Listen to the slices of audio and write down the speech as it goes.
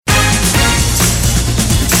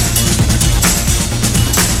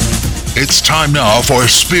It's time now for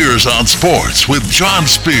Spears on Sports with John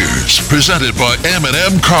Spears, presented by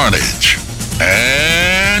M&M Carnage.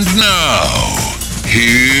 And now,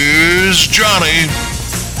 here's Johnny.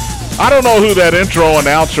 I don't know who that intro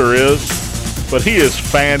announcer is, but he is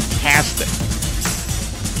fantastic.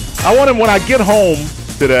 I want him, when I get home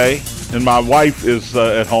today, and my wife is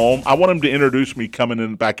at home, I want him to introduce me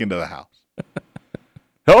coming back into the house.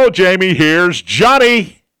 Hello, Jamie. Here's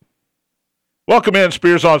Johnny. Welcome in,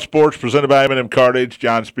 Spears on Sports, presented by M&M Carnage.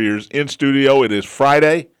 John Spears in studio. It is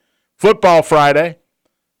Friday, Football Friday,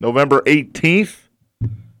 November 18th.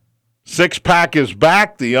 Six-pack is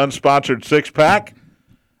back, the unsponsored six-pack.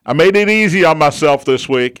 I made it easy on myself this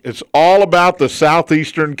week. It's all about the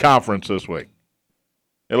Southeastern Conference this week,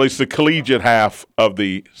 at least the collegiate half of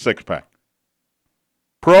the six-pack.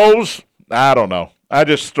 Pros, I don't know. I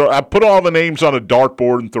put all the names on a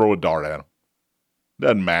dartboard and throw a dart at them.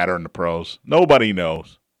 Doesn't matter in the pros. Nobody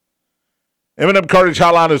knows. M&M Carnage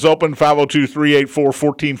Hotline is open,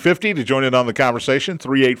 502-384-1450 to join in on the conversation,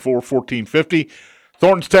 384-1450.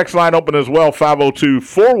 Thornton's text line open as well,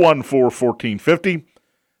 502-414-1450.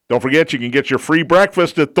 Don't forget, you can get your free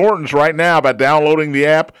breakfast at Thornton's right now by downloading the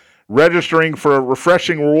app, registering for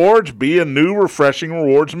Refreshing Rewards, be a new Refreshing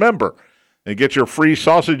Rewards member, and get your free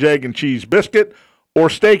sausage, egg, and cheese biscuit or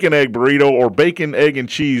steak and egg burrito or bacon, egg, and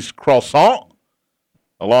cheese croissant,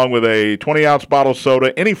 along with a 20-ounce bottle of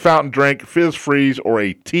soda, any fountain drink, fizz freeze, or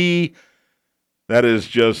a tea. That is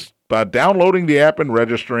just by downloading the app and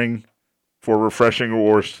registering for Refreshing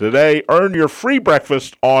Rewards today. Earn your free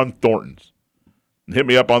breakfast on Thornton's. Hit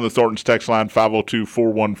me up on the Thornton's text line,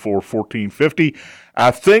 502-414-1450.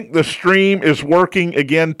 I think the stream is working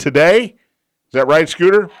again today. Is that right,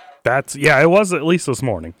 Scooter? It was at least this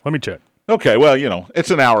morning. Let me check. Okay, well,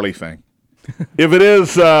 it's an hourly thing. If it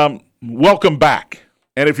is, welcome back.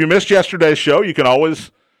 And if you missed yesterday's show, you can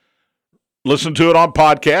always listen to it on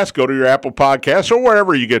podcast. Go to your Apple Podcasts or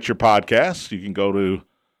wherever you get your podcasts. You can go to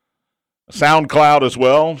SoundCloud as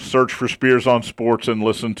well. Search for Spears on Sports and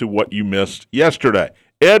listen to what you missed yesterday.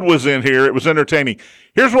 Ed was in here. It was entertaining.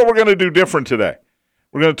 Here's what we're going to do different today.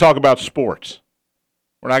 We're going to talk about sports.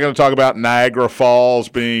 We're not going to talk about Niagara Falls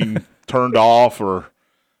being turned off or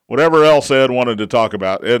whatever else Ed wanted to talk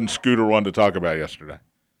about. Ed and Scooter wanted to talk about yesterday.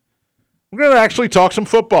 We're going to actually talk some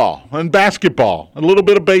football and basketball, a little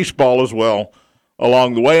bit of baseball as well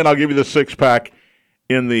along the way, and I'll give you the six-pack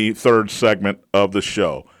in the third segment of the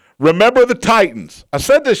show. Remember the Titans. I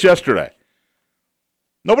said this yesterday.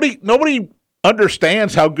 Nobody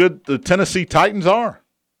understands how good the Tennessee Titans are.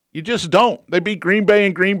 You just don't. They beat Green Bay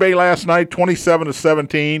in Green Bay last night,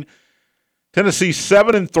 27-17. Tennessee's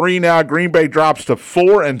 7-3 now. Green Bay drops to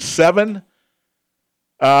 4-7.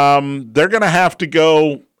 They're going to have to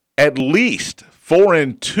go at least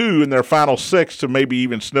 4-2 in their final six to maybe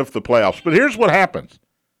even sniff the playoffs. But here's what happens.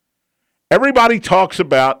 Everybody talks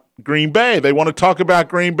about Green Bay. They want to talk about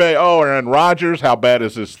Green Bay. Oh, Aaron Rodgers, how bad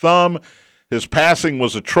is his thumb? His passing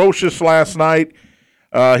was atrocious last night.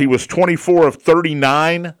 He was 24 of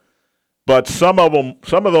 39, but some of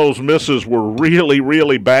those misses were really,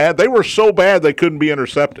 really bad. They were so bad they couldn't be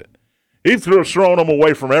intercepted. He was throwing them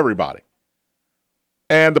away from everybody.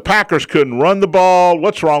 And the Packers couldn't run the ball.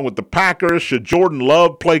 What's wrong with the Packers? Should Jordan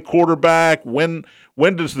Love play quarterback? When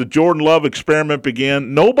does the Jordan Love experiment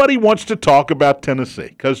begin? Nobody wants to talk about Tennessee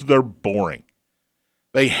because they're boring.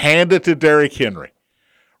 They hand it to Derrick Henry.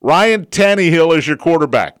 Ryan Tannehill is your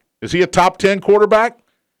quarterback. Is he a top 10 quarterback?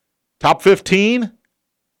 Top 15?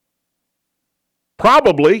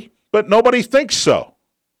 Probably, but nobody thinks so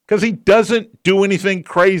because he doesn't do anything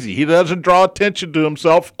crazy. He doesn't draw attention to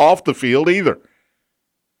himself off the field either.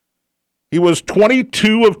 He was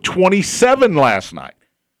 22 of 27 last night.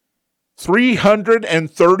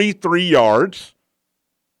 333 yards,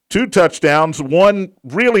 2 touchdowns, 1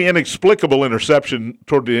 really inexplicable interception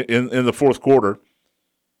in the fourth quarter.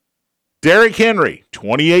 Derrick Henry,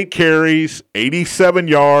 28 carries, 87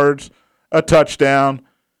 yards, a touchdown,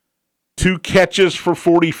 2 catches for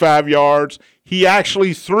 45 yards. He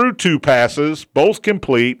actually threw 2 passes, both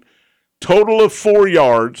complete, total of 4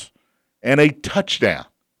 yards, and a touchdown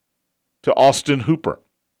to Austin Hooper.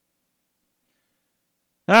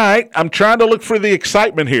 All right, I'm trying to look for the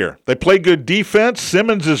excitement here. They play good defense.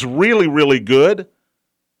 Simmons is really, really good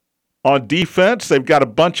on defense. They've got a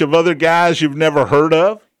bunch of other guys you've never heard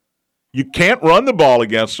of. You can't run the ball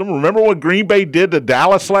against them. Remember what Green Bay did to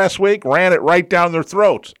Dallas last week? Ran it right down their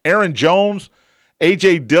throats. Aaron Jones,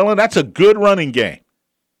 A.J. Dillon, that's a good running game.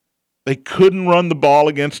 They couldn't run the ball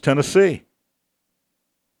against Tennessee.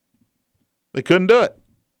 They couldn't do it.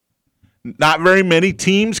 Not very many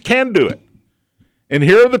teams can do it. And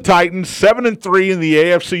here are the Titans, 7-3 in the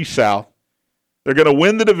AFC South. They're going to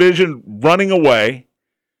win the division running away.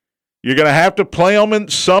 You're going to have to play them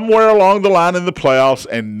somewhere along the line in the playoffs,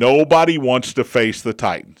 and nobody wants to face the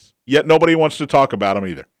Titans. Yet nobody wants to talk about them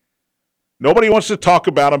either. Nobody wants to talk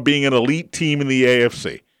about them being an elite team in the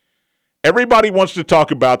AFC. Everybody wants to talk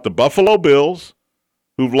about the Buffalo Bills,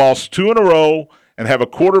 who've lost 2 in a row and have a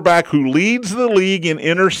quarterback who leads the league in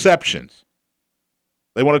interceptions.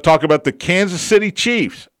 They want to talk about the Kansas City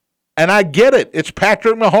Chiefs. And I get it. It's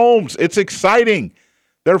Patrick Mahomes. It's exciting.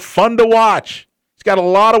 They're fun to watch. He's got a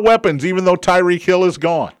lot of weapons, even though Tyreek Hill is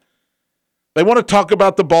gone. They want to talk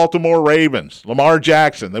about the Baltimore Ravens, Lamar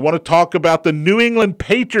Jackson. They want to talk about the New England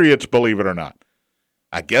Patriots, believe it or not.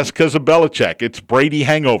 I guess because of Belichick. It's Brady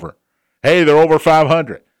hangover. Hey, they're over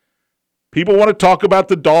 500. People want to talk about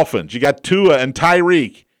the Dolphins. You got Tua and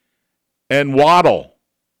Tyreek and Waddle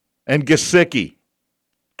and Gesicki.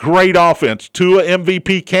 Great offense. Tua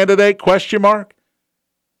MVP candidate, question mark?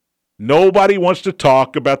 Nobody wants to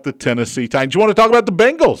talk about the Tennessee Titans. You want to talk about the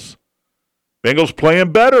Bengals? Bengals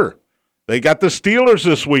playing better. They got the Steelers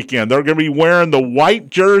this weekend. They're going to be wearing the white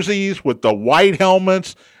jerseys with the white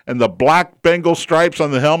helmets and the black Bengal stripes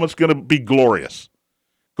on the helmets. Going to be glorious.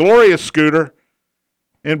 Glorious, Scooter,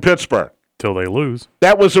 in Pittsburgh. Till they lose.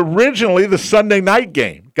 That was originally the Sunday night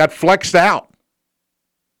game. Got flexed out.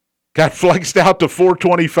 Got flexed out to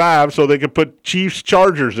 425 so they could put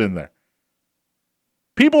Chiefs-Chargers in there.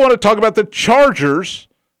 People want to talk about the Chargers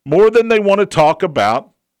more than they want to talk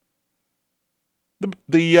about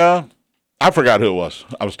the I forgot who it was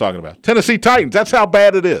I was talking about. Tennessee Titans. That's how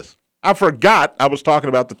bad it is. I forgot I was talking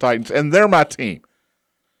about the Titans, and they're my team.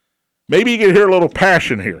 Maybe you can hear a little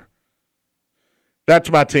passion here. That's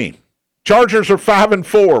my team. Chargers are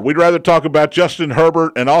 5-4. We'd rather talk about Justin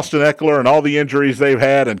Herbert and Austin Eckler and all the injuries they've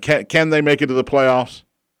had, and can they make it to the playoffs?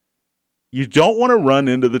 You don't want to run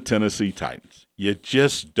into the Tennessee Titans. You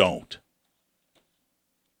just don't.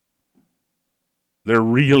 They're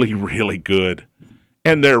really, really good.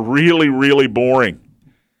 And they're really, really boring.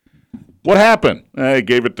 What happened? They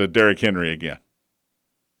gave it to Derrick Henry again.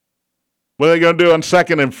 What are they going to do on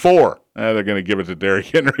 2nd and 4? They're going to give it to Derrick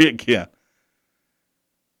Henry again.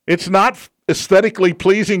 It's not aesthetically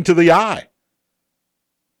pleasing to the eye.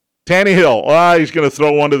 Tannehill, he's going to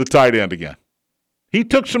throw one to the tight end again. He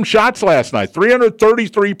took some shots last night,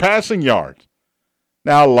 333 passing yards.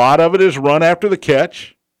 Now, a lot of it is run after the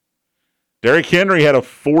catch. Derrick Henry had a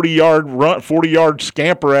 40-yard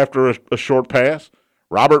scamper after a short pass.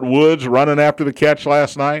 Robert Woods running after the catch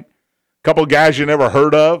last night. A couple of guys you never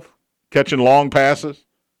heard of catching long passes.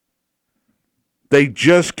 They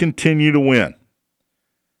just continue to win.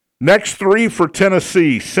 Next 3 for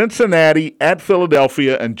Tennessee, Cincinnati, at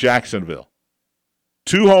Philadelphia, and Jacksonville.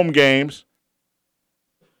 2 home games,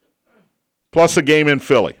 plus a game in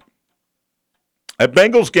Philly. That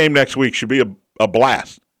Bengals game next week should be a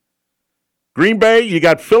blast. Green Bay, you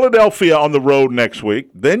got Philadelphia on the road next week.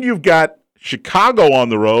 Then you've got Chicago on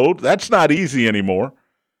the road. That's not easy anymore.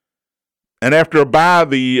 And after a bye,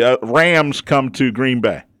 the Rams come to Green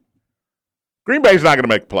Bay. Green Bay's not going to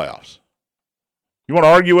make the playoffs. You want to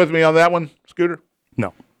argue with me on that one, Scooter?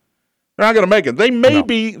 No. They're not going to make it. They may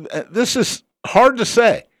be, this is hard to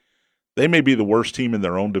say, they may be the worst team in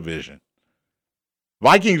their own division.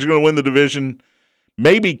 Vikings are going to win the division,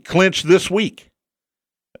 maybe clinch this week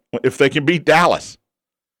if they can beat Dallas.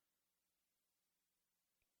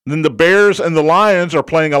 Then the Bears and the Lions are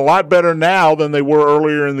playing a lot better now than they were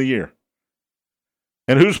earlier in the year.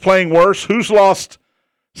 And who's playing worse? Who's lost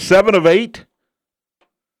 7 of 8?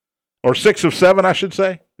 Or 6 of 7, I should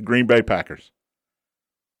say, the Green Bay Packers.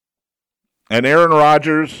 And Aaron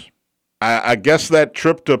Rodgers, I guess that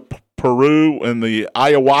trip to Peru and the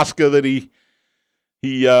ayahuasca that he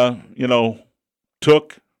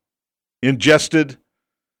took, ingested,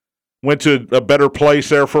 went to a better place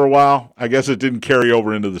there for a while. I guess it didn't carry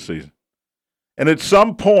over into the season. And at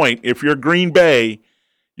some point, if you're Green Bay,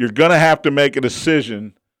 you're going to have to make a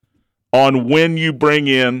decision on when you bring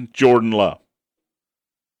in Jordan Love.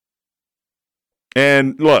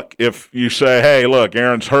 And look, if you say, hey, look,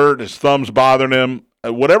 Aaron's hurt, his thumb's bothering him,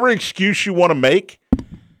 whatever excuse you want to make,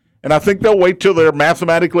 and I think they'll wait till they're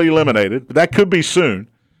mathematically eliminated, but that could be soon.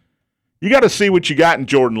 You got to see what you got in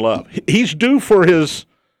Jordan Love. He's due for his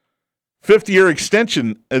 5th-year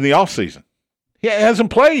extension in the offseason. He hasn't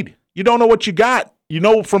played. You don't know what you got. You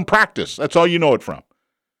know from practice. That's all you know it from.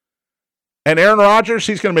 And Aaron Rodgers,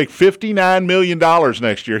 he's going to make $59 million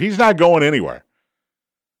next year. He's not going anywhere.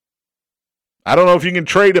 I don't know if you can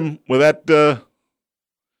trade him with that to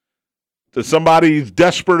somebody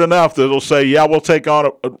desperate enough that will say, yeah, we'll take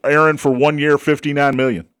on Aaron for 1 year, $59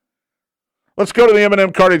 million. Let's go to the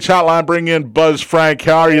M&M Cartage Hotline, bring in Buzz Frank.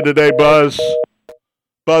 How are you today, Buzz?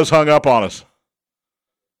 Buzz hung up on us.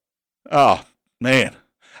 Oh, man.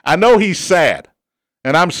 I know he's sad,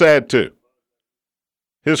 and I'm sad too.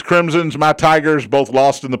 His Crimsons, my Tigers, both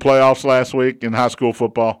lost in the playoffs last week in high school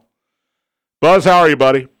football. Buzz, how are you,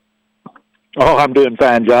 buddy? Oh, I'm doing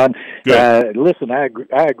fine, John. Good. Listen, I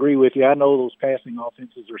agree with you. I know those passing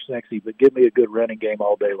offenses are sexy, but give me a good running game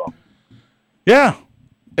all day long. Yeah.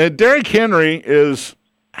 And Derrick Henry is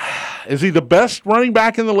he the best running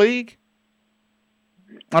back in the league?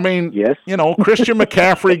 I mean, yes. Christian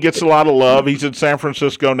McCaffrey gets a lot of love. He's in San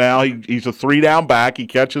Francisco now. He's a 3-down back. He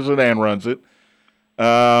catches it and runs it.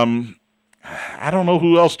 I don't know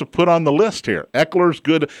who else to put on the list here. Eckler's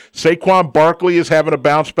good. Saquon Barkley is having a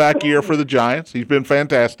bounce-back year for the Giants. He's been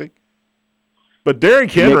fantastic. But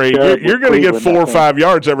Derrick Henry, you're going to get 4 or 5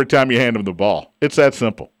 yards every time you hand him the ball. It's that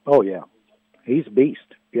simple. Oh, yeah. He's a beast.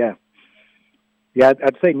 Yeah. Yeah,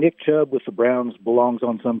 I'd say Nick Chubb with the Browns belongs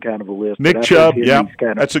on some kind of a list. Nick Chubb, yeah,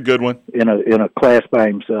 that's a good one. In a class by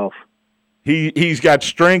himself. He's got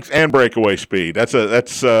strength and breakaway speed.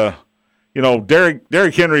 Derrick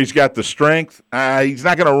Henry's got the strength. He's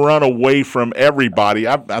not going to run away from everybody.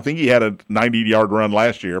 I think he had a 90-yard run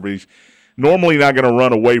last year, but he's normally not going to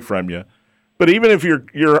run away from you. But even if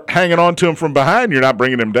you're hanging on to him from behind, you're not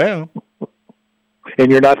bringing him down. And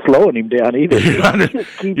you're not slowing him down either. He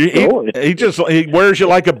just keeps going. He wears you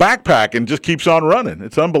like a backpack and just keeps on running.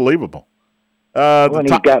 It's unbelievable. And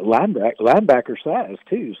he's got linebacker size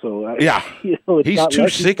too. So yeah, he's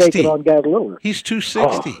 260. He's taking on guys lower. He's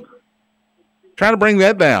 260. Oh. Trying to bring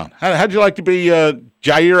that down. How'd you like to be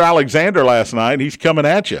Jair Alexander last night? He's coming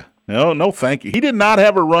at you. No, thank you. He did not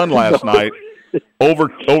have a run last night.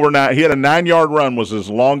 Overnight, he had a 9-yard run. Was his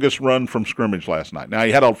longest run from scrimmage last night. Now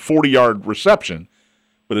he had a 40-yard reception,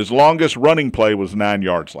 but his longest running play was 9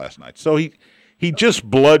 yards last night. So he just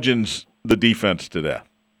bludgeons the defense to death.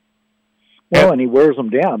 Well, and he wears them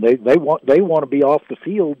down. They want to be off the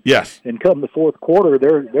field. Yes. And come the fourth quarter,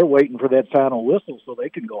 they're waiting for that final whistle so they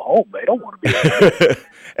can go home. They don't want to be there.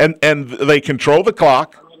 and they control the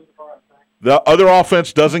clock. The other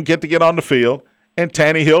offense doesn't get on the field, and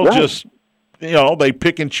Tannehill just they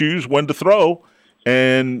pick and choose when to throw,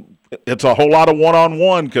 and it's a whole lot of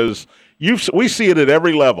one-on-one because we see it at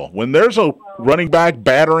every level. When there's a running back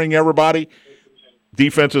battering everybody,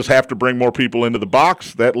 defenses have to bring more people into the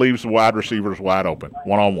box. That leaves the wide receivers wide open,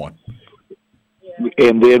 one-on-one.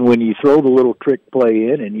 And then when you throw the little trick play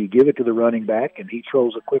in and you give it to the running back and he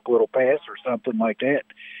throws a quick little pass or something like that,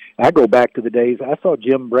 I go back to the days I saw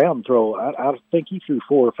Jim Brown throw. I think he threw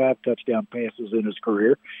 4 or 5 touchdown passes in his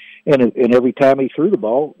career, and every time he threw the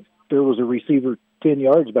ball, there was a receiver 10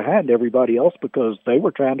 yards behind everybody else because they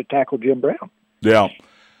were trying to tackle Jim Brown. Yeah.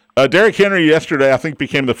 Derrick Henry yesterday, I think,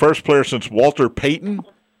 became the first player since Walter Payton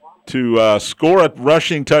to score a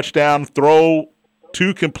rushing touchdown, throw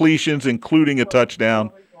 2 completions, including a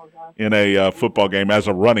touchdown in a football game as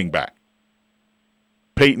a running back.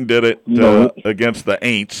 Peyton did it against the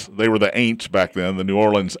Aints. They were the Aints back then, the New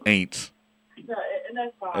Orleans Aints.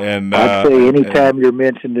 And I'd say anytime you're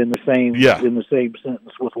mentioned in the same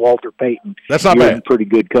sentence with Walter Payton, that's not you're bad. In pretty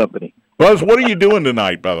good company. Buzz, what are you doing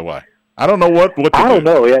tonight, by the way? I don't know what to do. I don't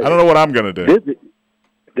know. I don't know what I'm going to do.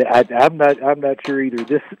 I'm not sure either.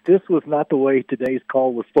 This was not the way today's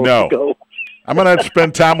call was supposed to go. I'm going to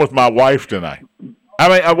spend time with my wife tonight. I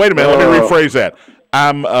mean, wait a minute. Let me rephrase that.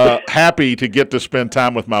 I'm happy to get to spend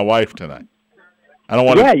time with my wife tonight. I don't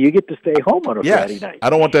want. Yeah, you get to stay home on a Friday night. I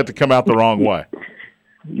don't want that to come out the wrong way.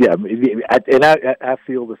 Yeah, and I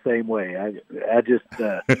feel the same way. I just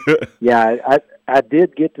I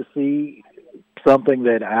did get to see something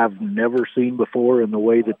that I've never seen before in the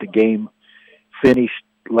way that the game finished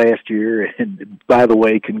last year. And by the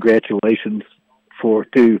way, congratulations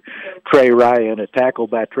to Trey Ryan, a tackle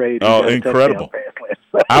by Trey. Oh, incredible!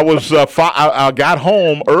 I was I got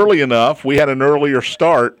home early enough. We had an earlier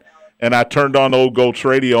start, and I turned on Old Goats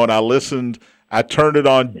Radio and I listened. I turned it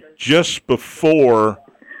on just before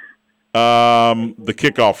the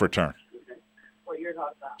kickoff return.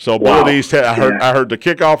 So Bullet East, I heard the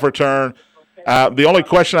kickoff return. The only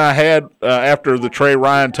question I had after the Trey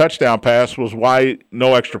Ryan touchdown pass was why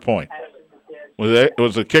no extra point.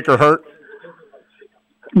 Was the kicker hurt?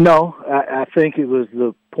 No, I think it was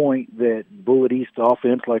the point that Bullet East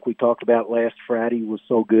offense, like we talked about last Friday, was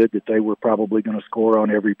so good that they were probably going to score on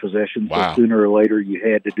every possession. Wow. So sooner or later you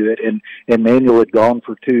had to do it. And Manuel had gone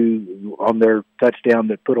for 2 on their touchdown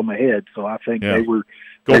that put them ahead. So I think they were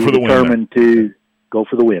determined to go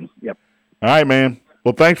for the win. Yep. All right, man.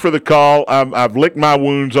 Well, thanks for the call. I've licked my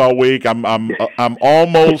wounds all week. I'm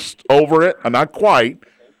almost over it. Not quite,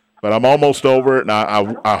 but I'm almost over it, and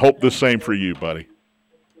I hope the same for you, buddy.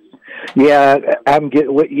 Yeah, I'm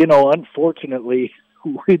getting. Unfortunately,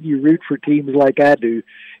 when you root for teams like I do,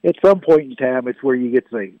 at some point in time, it's where you get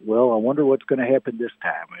to say, "Well, I wonder what's going to happen this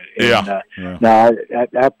time." And, Now,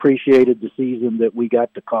 I appreciated the season that we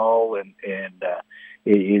got to call, and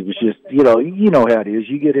it was just you know how it is.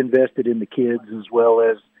 You get invested in the kids as well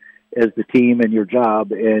as the team and your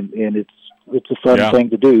job, and it's a fun thing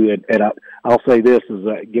to do. And I'll say this as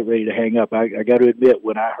I get ready to hang up. I got to admit,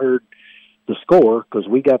 when I heard the score, because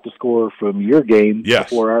we got the score from your game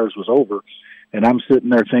before ours was over, and I'm sitting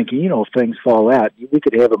there thinking, if things fall out, we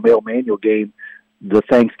could have a Male Manual game the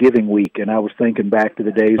Thanksgiving week. And I was thinking back to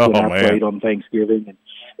the days when I played on Thanksgiving,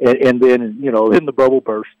 and then in the bubble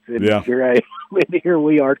burst, and here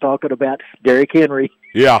we are talking about Derrick Henry.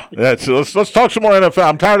 Yeah, let's talk some more NFL.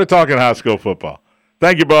 I'm tired of talking high school football.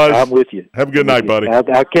 Thank you, Buzz. I'm with you. Have a good night, buddy. I'll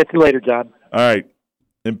catch you later, John. All right.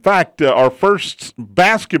 In fact, our first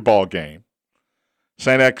basketball game,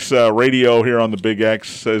 St. X Radio here on the Big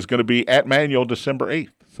X, is going to be at Manual December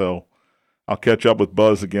 8th. So I'll catch up with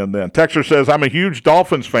Buzz again then. Texter says, I'm a huge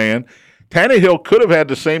Dolphins fan. Tannehill could have had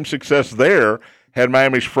the same success there had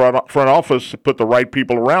Miami's front office put the right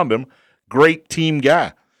people around him. Great team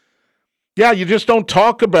guy. Yeah, you just don't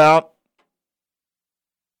talk about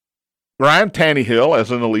Ryan Tannehill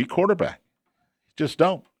as an elite quarterback. Just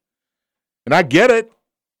don't. And I get it.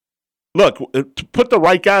 Look, to put the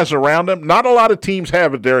right guys around him, not a lot of teams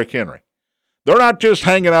have a Derrick Henry. They're not just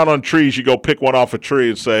hanging out on trees. You go pick one off a tree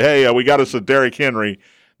and say, hey, we got us a Derrick Henry.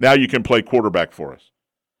 Now you can play quarterback for us.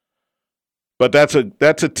 But that's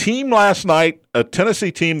a team last night, a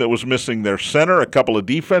Tennessee team that was missing their center, a couple of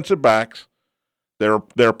defensive backs,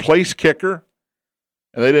 their place kicker,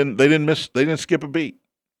 and they didn't skip a beat.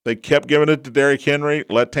 They kept giving it to Derrick Henry,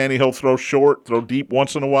 let Tannehill throw short, throw deep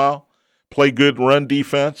once in a while, play good run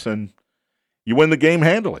defense, and you win the game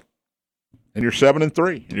handily. And you're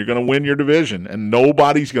 7-3, and you're going to win your division, and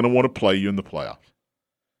nobody's going to want to play you in the playoffs.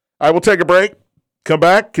 All right, we'll take a break. Come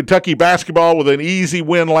back. Kentucky basketball with an easy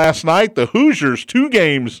win last night. The Hoosiers, 2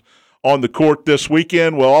 games on the court this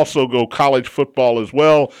weekend. We'll also go college football as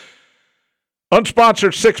well.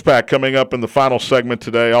 Unsponsored six-pack coming up in the final segment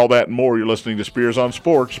today. All that and more. You're listening to Spears on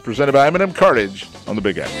Sports, presented by M&M Cartage on the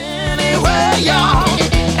Big X. Anywhere, y'all.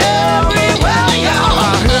 Everywhere, y'all.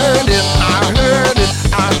 I heard it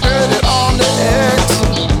on the X.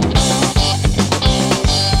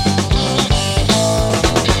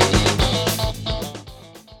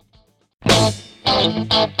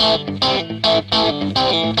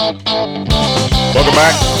 Welcome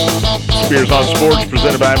back. Spears on Sports,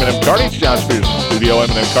 presented by M&M Cartage. John Spears in the studio.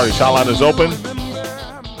 M&M Cartage hotline is open.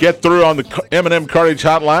 Get through on the M&M Cartage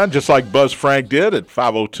hotline, just like Buzz Frank did, at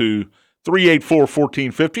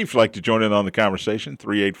 502-384-1450. If you'd like to join in on the conversation,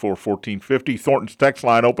 384-1450. Thornton's text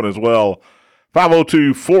line open as well,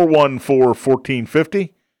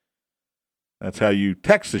 502-414-1450. That's how you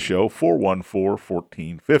text the show,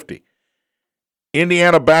 414-1450.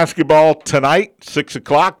 Indiana basketball tonight, 6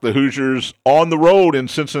 o'clock. The Hoosiers on the road in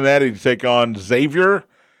Cincinnati to take on Xavier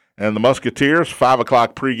and the Musketeers. 5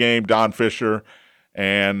 o'clock pregame, Don Fisher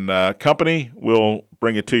and company will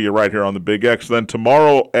bring it to you right here on the Big X. Then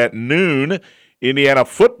tomorrow at noon, Indiana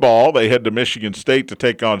football. They head to Michigan State to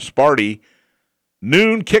take on Sparty.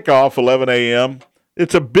 Noon kickoff, 11 a.m.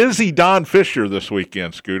 It's a busy Don Fisher this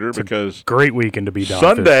weekend, Scooter, because great weekend to be Don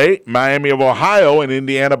Sunday, Fisher. Miami of Ohio and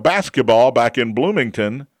Indiana basketball back in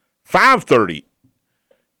Bloomington, 5:30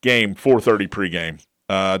 game, 4:30 pregame.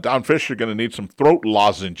 Don Fisher going to need some throat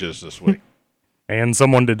lozenges this week. And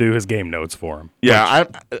someone to do his game notes for him. Yeah.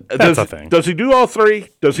 That's a thing. Does he do all three?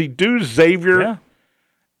 Does he do Xavier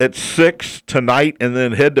at 6 tonight and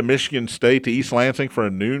then head to Michigan State to East Lansing for a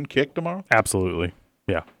noon kick tomorrow? Absolutely.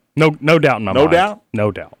 Yeah. No doubt in my mind. No doubt?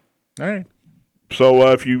 No doubt. All right. So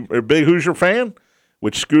if you are a big Hoosier fan,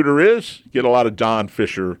 which Scooter is, get a lot of Don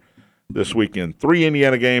Fisher this weekend. 3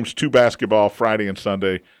 Indiana games, 2 basketball, Friday and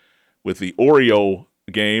Sunday, with the Oreo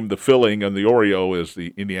game. The filling on the Oreo is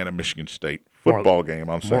the Indiana-Michigan State football game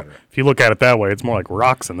on Saturday. If you look at it that way, it's more like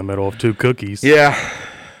rocks in the middle of 2 cookies. Yeah,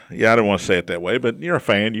 I don't want to say it that way, but you're a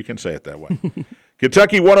fan. You can say it that way.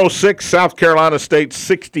 Kentucky 106, South Carolina State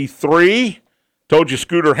 63. Told you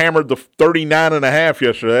Scooter hammered the 39.5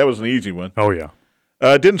 yesterday. That was an easy one. Oh, yeah.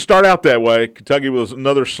 Didn't start out that way. Kentucky was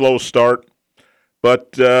another slow start.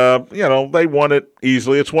 But, they won it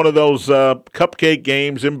easily. It's one of those cupcake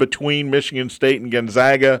games in between Michigan State and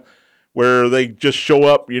Gonzaga where they just show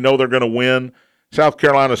up, they're going to win. South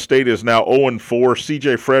Carolina State is now 0-4.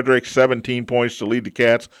 C.J. Frederick, 17 points to lead the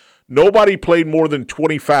Cats. Nobody played more than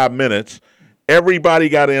 25 minutes. Everybody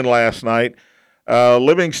got in last night.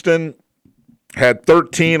 Livingston had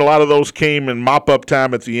 13. A lot of those came in mop-up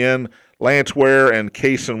time at the end. Lance Ware and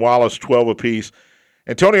Cason Wallace, 12 apiece.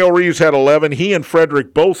 Antonio Reeves had 11. He and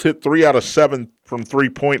Frederick both hit 3 out of 7 from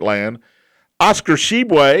three-point land. Oscar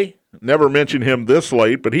Shibwe, never mentioned him this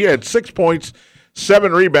late, but he had 6 points,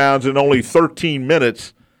 7 rebounds in only 13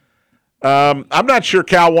 minutes. I'm not sure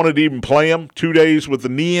Cal wanted to even play him. 2 days with the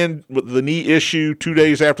knee issue, 2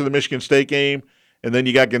 days after the Michigan State game, and then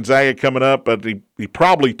you got Gonzaga coming up, but he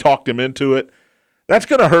probably talked him into it. That's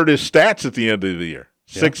going to hurt his stats at the end of the year,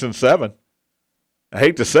 6 and 7. I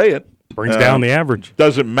hate to say it. Brings down the average.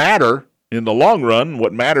 Doesn't matter in the long run.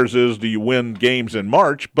 What matters is, do you win games in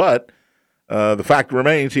March? But the fact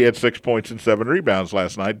remains, he had 6 points and 7 rebounds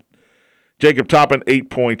last night. Jacob Toppin, 8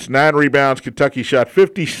 points, 9 rebounds. Kentucky shot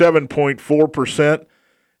 57.4%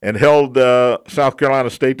 and held South Carolina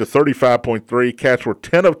State to 35.3. Cats were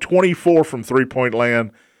 10 of 24 from three-point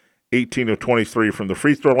land, 18 of 23 from the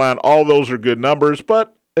free throw line. All those are good numbers,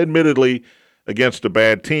 but admittedly against a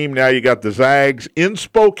bad team. Now you got the Zags in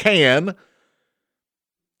Spokane,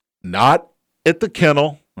 not at the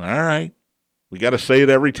Kennel. All right. We got to say it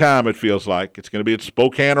every time, it feels like. It's going to be at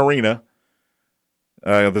Spokane Arena.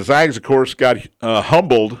 The Zags, of course, got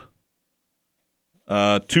humbled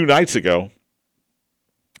 2 nights ago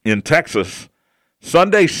in Texas.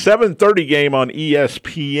 Sunday, 7:30 game on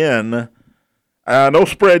ESPN. No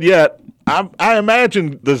spread yet. I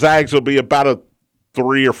imagine the Zags will be about a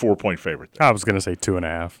 3 or 4 point favorite. I was going to say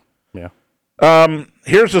 2.5. Yeah.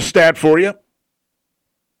 Here's a stat for you.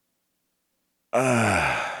 All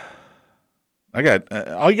you got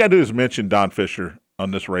to do is mention Don Fisher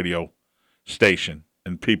on this radio station,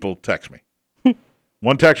 and people text me.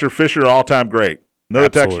 One texter, Fisher, all-time great. Another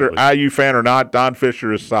Absolutely. texter, IU fan or not, Don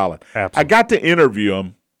Fisher is solid. Absolutely. I got to interview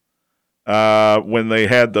him when they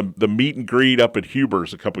had the meet and greet up at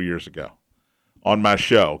Huber's a couple years ago on my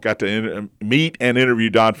show. Got to meet and interview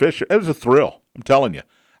Don Fisher. It was a thrill, I'm telling you.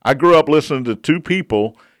 I grew up listening to 2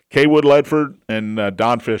 people, K. Wood Ledford and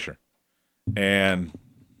Don Fisher. And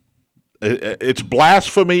it's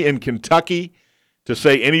blasphemy in Kentucky to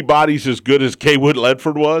say anybody's as good as K. Wood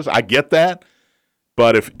Ledford was. I get that.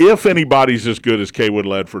 But if anybody's as good as K. Wood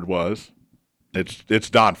Ledford was, it's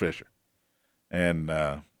Don Fisher. And,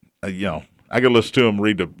 I could listen to him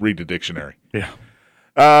read the dictionary. Yeah.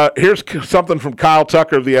 Here's something from Kyle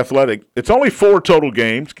Tucker of The Athletic. It's only 4 total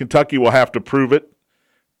games. Kentucky will have to prove it,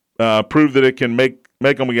 prove that it can make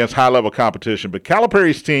them against high-level competition. But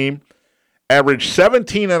Calipari's team averaged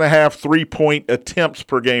 17.5 three-point attempts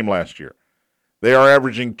per game last year. They are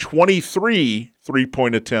averaging 23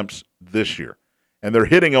 three-point attempts this year, and they're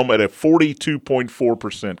hitting them at a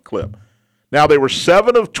 42.4% clip. Now, they were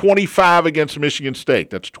 7 of 25 against Michigan State.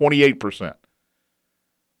 That's 28%.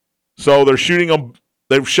 So they're shooting them.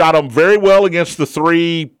 They've shot them very well against the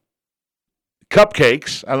 3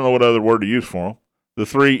 cupcakes. I don't know what other word to use for them. The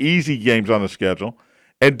 3 easy games on the schedule.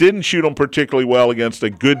 And didn't shoot them particularly well against a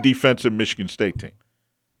good defensive Michigan State team.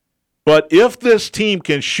 But if this team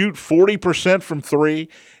can shoot 40% from 3,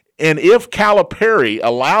 and if Calipari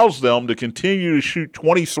allows them to continue to shoot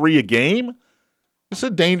 23 a game, it's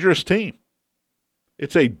a dangerous team.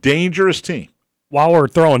 It's a dangerous team. While we're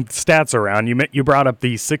throwing stats around, you brought up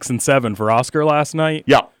the 6 and 7 for Oscar last night.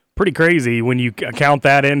 Yeah. Pretty crazy when you count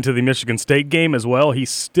that into the Michigan State game as well.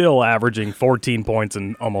 He's still averaging 14 points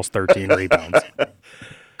and almost 13 rebounds.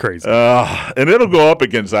 Crazy. And it'll go up at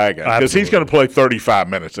Gonzaga because he's going to play 35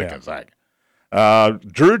 minutes at Gonzaga.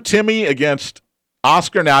 Drew Timme against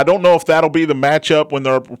Oscar. Now, I don't know if that'll be the matchup when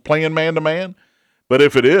they're playing man-to-man, but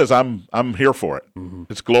if it is, I'm here for it. Mm-hmm.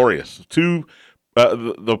 It's glorious.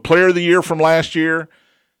 The player of the year from last year,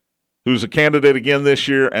 who's a candidate again this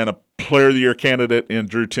year, and a player of the year candidate in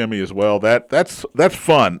Drew Timme as well. That's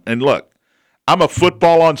fun. And look, I'm a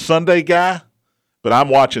football on Sunday guy, but I'm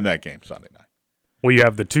watching that game Sunday night. Will you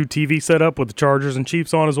have the 2 TV set up with the Chargers and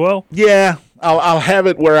Chiefs on as well? Yeah, I'll have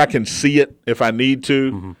it where I can see it if I need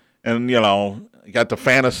to. Mm-hmm. And, got the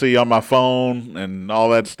fantasy on my phone and all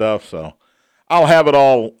that stuff. So I'll have it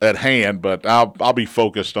all at hand, but I'll be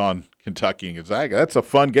focused on Kentucky and Gonzaga. That's a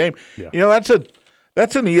fun game. Yeah.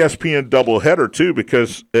 That's an ESPN doubleheader, too,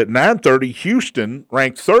 because at 9:30, Houston,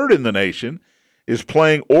 ranked 3rd in the nation, is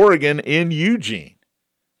playing Oregon in Eugene.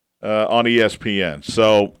 On ESPN.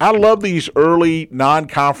 So I love these early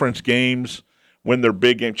non-conference games when they're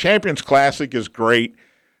big games. Champions Classic is great.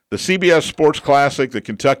 The CBS Sports Classic, the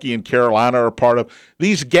Kentucky and Carolina are part of.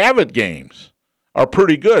 These Gavitt games are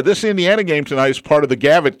pretty good. This Indiana game tonight is part of the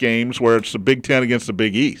Gavitt games where it's the Big Ten against the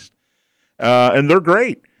Big East. And they're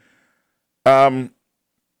great.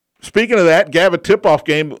 Speaking of that, Gavitt tip-off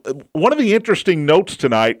game, one of the interesting notes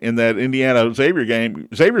tonight in that Indiana-Xavier game,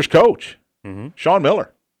 Xavier's coach, Sean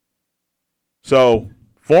Miller. So,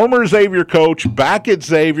 former Xavier coach back at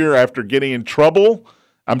Xavier after getting in trouble.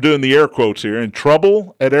 I'm doing the air quotes here. In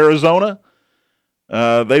trouble at Arizona.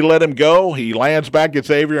 They let him go. He lands back at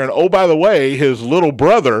Xavier. And, oh, by the way, his little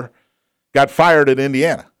brother got fired at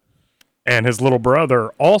Indiana. And his little brother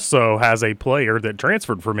also has a player that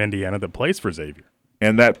transferred from Indiana that plays for Xavier.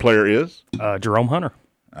 And that player is? Jerome Hunter.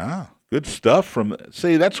 Ah, good stuff.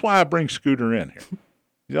 See, that's why I bring Scooter in here.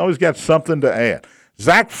 He's always got something to add.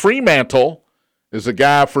 Zach Fremantle is a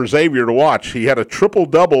guy for Xavier to watch. He had a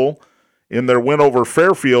triple-double in their win over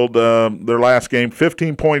Fairfield, their last game.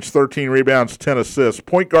 15 points, 13 rebounds, 10 assists.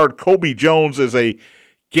 Point guard Kobe Jones is a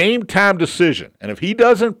game-time decision. And if he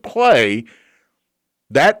doesn't play,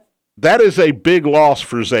 that is a big loss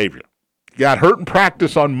for Xavier. He got hurt in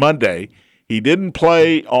practice on Monday. He didn't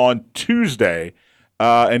play on Tuesday,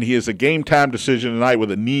 and he is a game-time decision tonight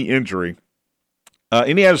with a knee injury.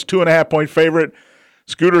 Indiana's 2.5-point favorite.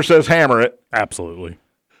 Scooter says hammer it. Absolutely.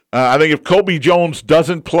 I think if Kobe Jones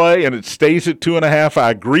doesn't play and it stays at 2.5,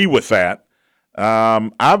 I agree with that.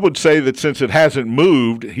 I would say that since it hasn't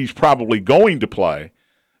moved, he's probably going to play.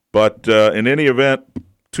 But in any event,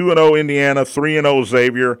 2-0 Indiana, 3-0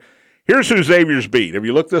 Xavier. Here's who Xavier's beat. Have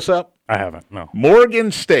you looked this up? I haven't, no.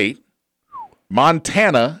 Morgan State,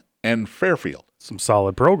 Montana, and Fairfield. Some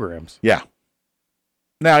solid programs. Yeah.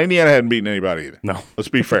 Now, Indiana hadn't beaten anybody either. No. Let's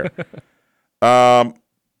be fair.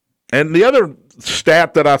 And the other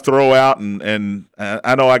stat that I throw out, and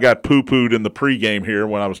I know I got poo-pooed in the pregame here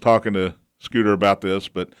when I was talking to Scooter about this,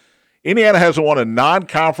 but Indiana hasn't won a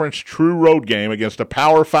non-conference true road game against a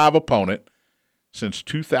Power 5 opponent since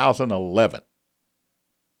 2011.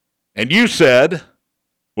 And you said,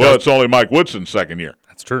 well, it's only Mike Woodson's second year.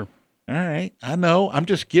 That's true. All right, I know. I'm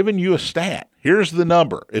just giving you a stat. Here's the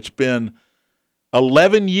number. It's been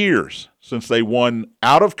 11 years since they won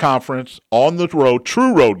out of conference on the road,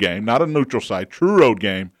 true road game, not a neutral site, true road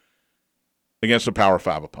game against a Power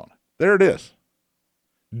 5 opponent. There it is.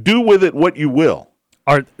 Do with it what you will.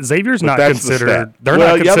 Xavier's But not considered. They're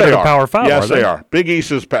well, not considered they a are. Power 5. Yes, are they are. Big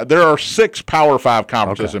East is. There are 6 Power 5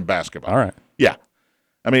 conferences in basketball. All right. Yeah,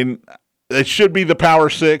 I mean, it should be the Power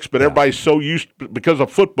 6, but everybody's so used because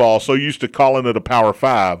of football, so used to calling it a Power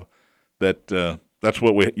 5 that that's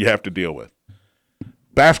what you have to deal with.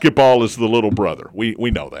 Basketball is the little brother. We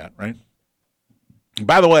know that, right?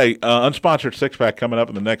 By the way, unsponsored six-pack coming up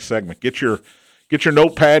in the next segment. Get your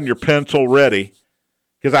notepad and your pencil ready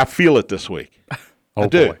because I feel it this week. Oh, I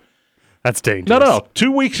do. boy. That's dangerous. No.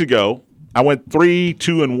 2 weeks ago, I went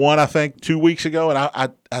 3-2-1, I think, 2 weeks ago, and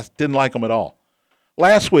I didn't like them at all.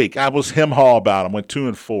 Last week, I was hem-haw about them, went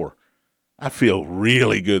 2-4. I feel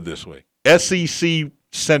really good this week.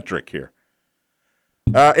 SEC-centric here.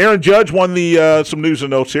 Aaron Judge won some news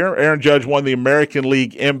and notes here. Aaron Judge won the American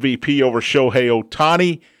League MVP over Shohei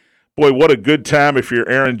Ohtani. Boy, what a good time if you're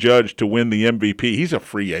Aaron Judge to win the MVP. He's a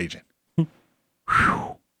free agent.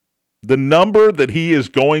 Whew. The number that he is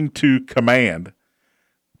going to command,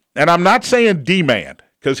 and I'm not saying demand,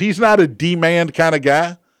 because he's not a demand kind of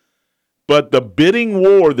guy, but the bidding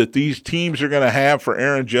war that these teams are going to have for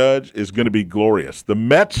Aaron Judge is going to be glorious. The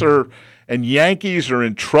Mets and Yankees are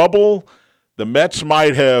in trouble. The Mets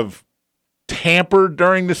might have tampered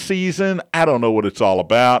during the season. I don't know what it's all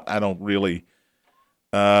about. I don't really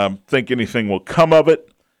think anything will come of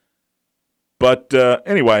it. But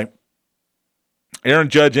anyway, Aaron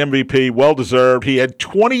Judge MVP, well-deserved. He had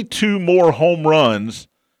 22 more home runs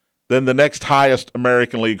than the next highest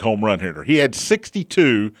American League home run hitter. He had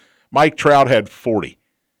 62. Mike Trout had 40.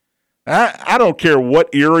 I don't care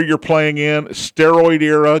what era you're playing in, steroid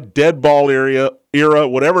era, dead ball era,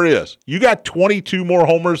 whatever it is. You got 22 more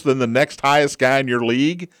homers than the next highest guy in your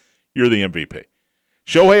league, you're the MVP.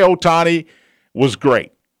 Shohei Ohtani was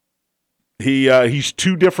great. He's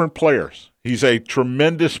two different players. He's a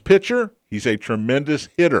tremendous pitcher. He's a tremendous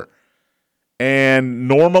hitter. And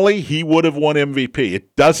normally he would have won MVP.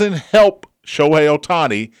 It doesn't help Shohei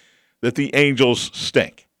Ohtani that the Angels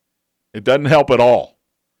stink. It doesn't help at all.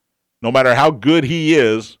 No matter how good he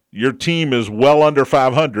is, your team is well under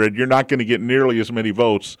 500. You're not going to get nearly as many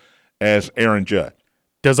votes as Aaron Judge.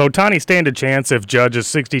 Does Ohtani stand a chance if Judge's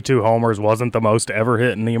 62 homers wasn't the most ever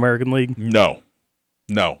hit in the American League? No.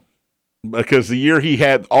 Because the year he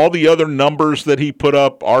had all the other numbers that he put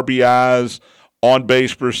up, RBIs,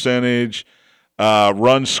 on-base percentage,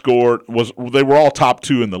 runs scored, they were all top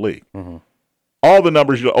 2 in the league. Mm-hmm. All the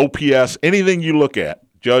numbers, OPS, anything you look at,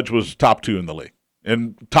 Judge was top 2 in the league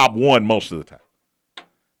and top 1 most of the time.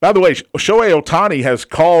 By the way, Shohei Ohtani has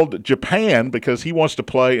called Japan because he wants to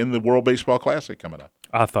play in the World Baseball Classic coming up.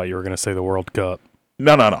 I thought you were going to say the World Cup.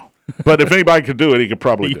 No. But if anybody could do it, he could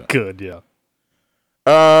probably do it. He could, yeah.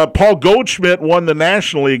 Paul Goldschmidt won the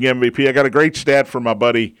National League MVP. I got a great stat from my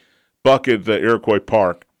buddy Buck at Iroquois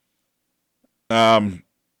Park.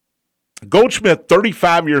 Goldschmidt,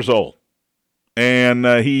 35 years old, and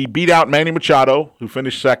he beat out Manny Machado, who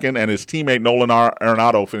finished second, and his teammate Nolan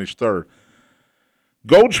Arenado finished third.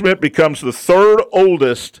 Goldschmidt becomes the third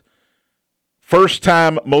oldest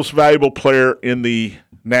first-time most valuable player in the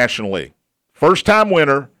National League. First-time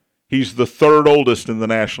winner, he's the third oldest in the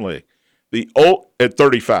National League. At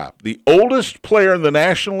 35. The oldest player in the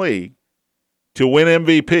National League to win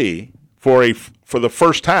MVP for the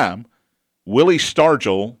first time, Willie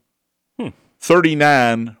Stargell,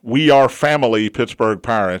 39, We Are Family Pittsburgh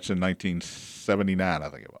Pirates in 1979, I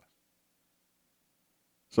think it was.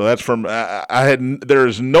 So that's from there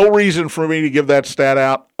is no reason for me to give that stat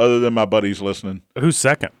out other than my buddies listening. Who's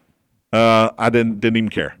second? I didn't even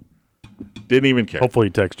care. Didn't even care. Hopefully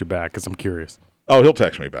he texts you back because I'm curious. Oh, he'll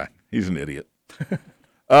text me back. He's an idiot.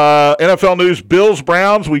 NFL news,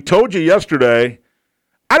 Bills-Browns. We told you yesterday,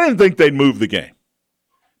 I didn't think they'd move the game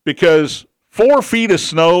because 4 feet of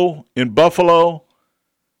snow in Buffalo,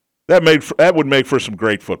 that would make for some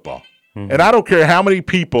great football. Mm-hmm. And I don't care how many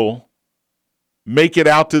people make it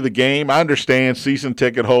out to the game. I understand season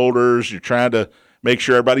ticket holders. You're trying to make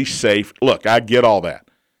sure everybody's safe. Look, I get all that.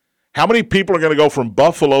 How many people are going to go from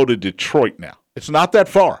Buffalo to Detroit now? It's not that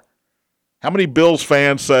far. How many Bills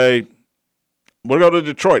fans say, we'll go to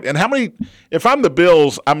Detroit? And how many, if I'm the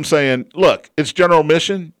Bills, I'm saying, look, it's general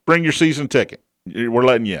admission, bring your season ticket. We're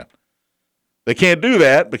letting you in. They can't do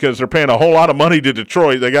that because they're paying a whole lot of money to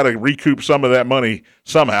Detroit. They got to recoup some of that money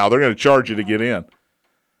somehow. They're going to charge you to get in.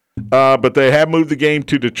 But they have moved the game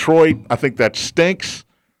to Detroit. I think that stinks.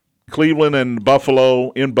 Cleveland and Buffalo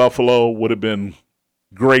in Buffalo would have been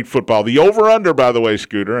great football. The over-under, by the way,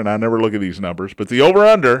 Scooter, and I never look at these numbers, but the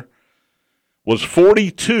over-under was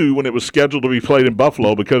 42 when it was scheduled to be played in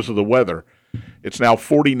Buffalo because of the weather. It's now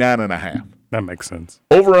 49.5. That makes sense.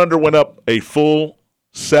 Over-under went up a full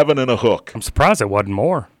 7 and a hook. I'm surprised it wasn't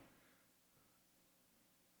more.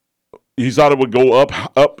 You thought it would go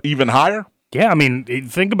up even higher? Yeah, I mean,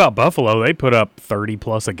 think about Buffalo. They put up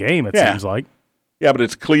 30-plus a game, it seems like. Yeah, but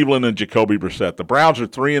it's Cleveland and Jacoby Brissett. The Browns are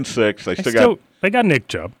 3-6. They got Nick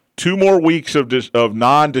Chubb. 2 more weeks of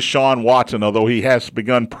non-Deshaun Watson, although he has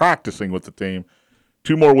begun practicing with the team.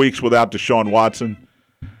 2 more weeks without Deshaun Watson.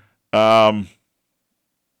 My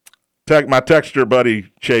texter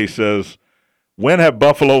buddy Chase says, when have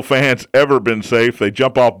Buffalo fans ever been safe? They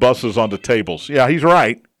jump off buses onto tables. Yeah, he's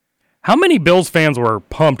right. How many Bills fans were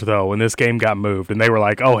pumped, though, when this game got moved? And they were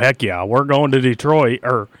like, oh, heck yeah, we're going to Detroit.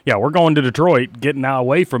 We're going to Detroit, getting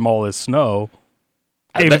away from all this snow.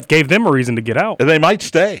 Gave them a reason to get out. And they might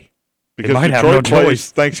stay. Because might Detroit have no plays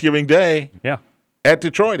choice. Thanksgiving Day at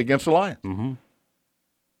Detroit against the Lions.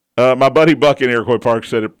 Mm-hmm. My buddy Buck in Iroquois Park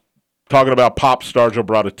said it, talking about Pop Stargell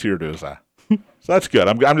brought a tear to his eye. So that's good.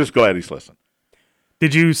 I'm just glad he's listening.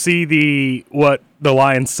 Did you see what the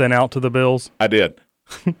Lions sent out to the Bills? I did.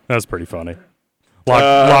 That was pretty funny.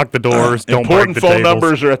 Lock the doors. Don't break the phone tables.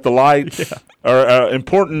 numbers are at the lights. Or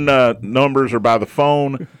important numbers are by the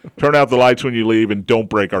phone. Turn out the lights when you leave, and don't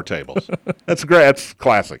break our tables. That's great. That's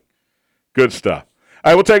classic. Good stuff.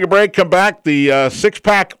 All right, we'll take a break. Come back. The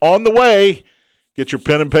 6-pack on the way. Get your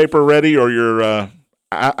pen and paper ready, or your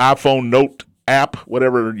iPhone Note app,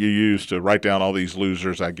 whatever you use to write down all these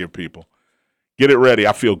losers I give people. Get it ready.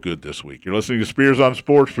 I feel good this week. You're listening to Spears on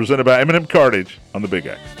Sports, presented by M&M Cartage on the Big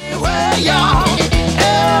X. Everywhere, y'all.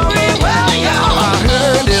 Everywhere, y'all. I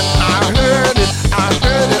heard it. I heard it. I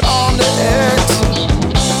heard it on the X.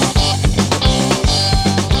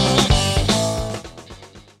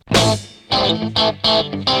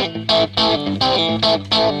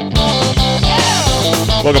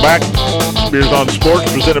 Welcome back. Spears on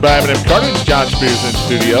Sports, presented by M&M Cartage. John Spears in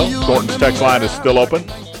studio. Thornton's text line is still open.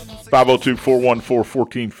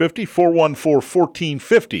 502-414-1450,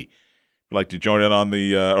 414-1450. If you'd like to join in on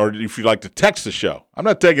the, or if you'd like to text the show. I'm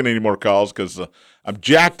not taking any more calls because I'm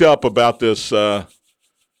jacked up about this unsponsored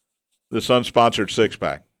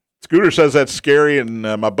 6-pack. Scooter says that's scary, and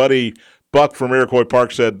my buddy Buck from Iroquois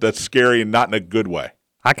Park said that's scary and not in a good way.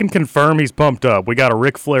 I can confirm he's pumped up. We got a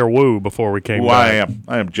Ric Flair woo before we came back.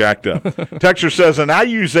 I am jacked up. Texter says an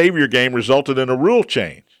IU Xavier game resulted in a rule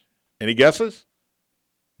change. Any guesses?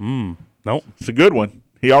 Nope. It's a good one.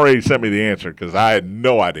 He already sent me the answer because I had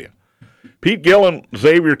no idea. Pete Gillen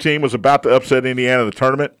Xavier team was about to upset Indiana in the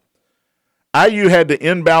tournament. IU had to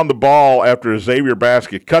inbound the ball after a Xavier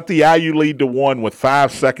basket, cut the IU lead to 1 with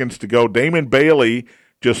 5 seconds to go. Damon Bailey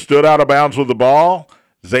just stood out of bounds with the ball.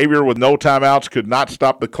 Xavier, with no timeouts, could not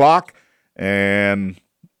stop the clock, and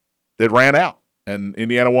it ran out. And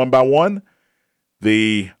Indiana won by 1.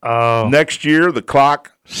 The next year, the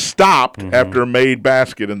clock stopped after a made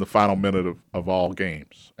basket in the final minute of all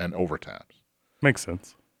games and overtimes. Makes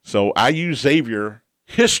sense. So I use Xavier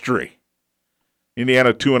history.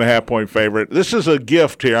 Indiana 2.5-point favorite. This is a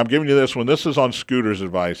gift here. I'm giving you this one. This is on Scooter's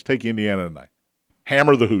advice. Take Indiana tonight.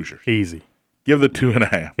 Hammer the Hoosiers. Easy. Give the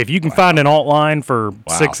 2.5. If you can find an alt line for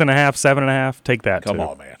 6.5, 7.5, take that. Come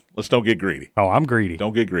on, man. Let's don't get greedy. Oh, I'm greedy.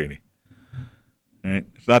 Don't get greedy. All right.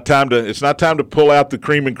 It's not time to pull out the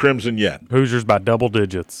cream and crimson yet. Hoosiers by double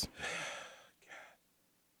digits.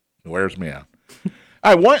 It wears me out.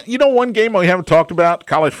 All right, one game we haven't talked about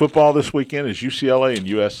college football this weekend is UCLA and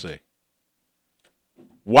USC.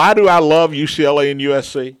 Why do I love UCLA and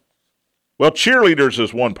USC? Well, cheerleaders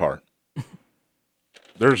is one part.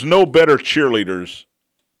 There's no better cheerleaders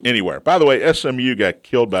anywhere. By the way, SMU got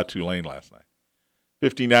killed by Tulane last night,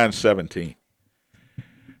 59-17.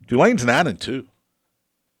 Tulane's 9-2.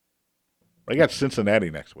 They got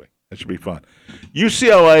Cincinnati next week. That should be fun.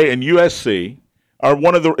 UCLA and USC are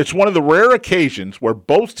one of the rare occasions where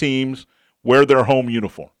both teams wear their home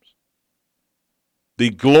uniforms. The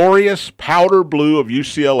glorious powder blue of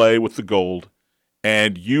UCLA with the gold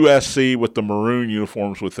and USC with the maroon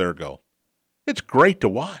uniforms with their gold. It's great to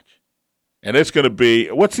watch. And it's going to be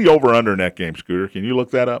 – what's the over-under in that game, Scooter? Can you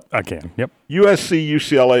look that up? I can, yep. USC,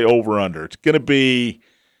 UCLA over-under. It's going to be,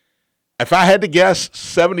 if I had to guess,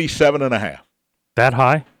 77.5. That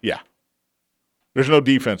high? Yeah. There's no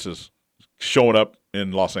defenses showing up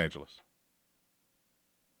in Los Angeles.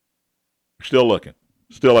 Still looking.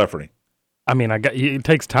 Still efforting. I mean, it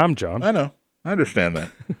takes time, John. I know. I understand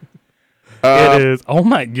that. It is. Oh,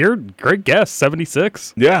 my. You're great guess.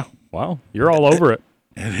 76. Yeah. Wow. You're all over it.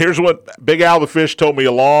 And here's what Big Al the Fish told me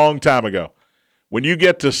a long time ago. When you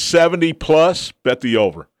get to 70 plus, bet the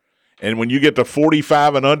over. And when you get to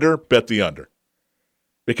 45 and under, bet the under.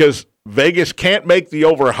 Because Vegas can't make the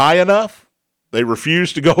over high enough. They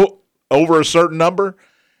refuse to go over a certain number,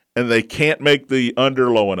 and they can't make the under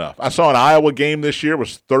low enough. I saw an Iowa game this year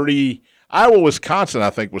was 30. Iowa-Wisconsin, I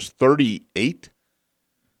think, was 38.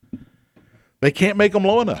 They can't make them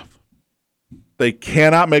low enough. They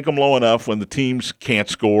cannot make them low enough when the teams can't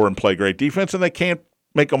score and play great defense, and they can't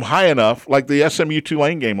make them high enough. Like the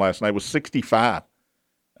SMU-Tulane game last night was 65.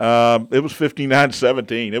 It was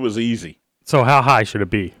 59-17. It was easy. So how high should it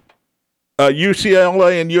be?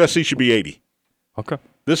 UCLA and USC should be 80. Okay.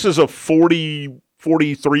 This is a 40,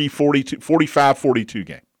 43, 42, 45, 42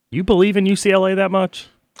 game. You believe in UCLA that much?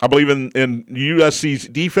 I believe in USC's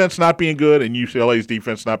defense not being good and UCLA's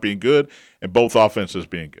defense not being good and both offenses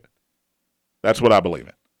being good. That's what I believe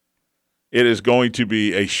in. It is going to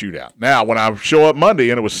be a shootout. Now, when I show up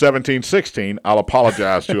Monday and it was 17-16, I'll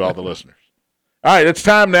apologize to all the listeners. All right, it's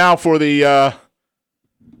time now for the,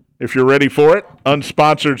 if you're ready for it,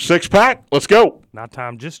 unsponsored six-pack. Let's go. Not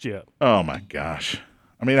time just yet. Oh, my gosh.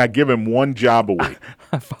 I mean, I give him one job a week.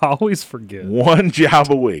 I always forget. One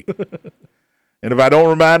job a week. And if I don't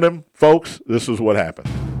remind him, folks, this is what happened.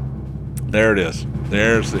 There it is.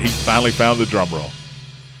 He finally found the drum roll.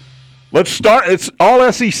 Let's start. It's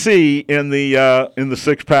all SEC in the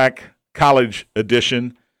six-pack college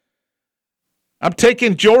edition. I'm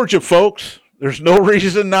taking Georgia, folks. There's no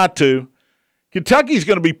reason not to. Kentucky's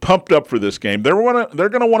going to be pumped up for this game. They're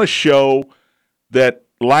going to want to show that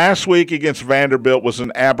last week against Vanderbilt was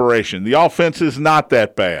an aberration. The offense is not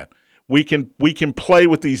that bad. We can play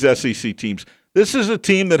with these SEC teams. This is a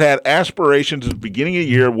team that had aspirations at the beginning of the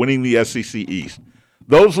year winning the SEC East.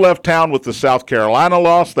 Those left town with the South Carolina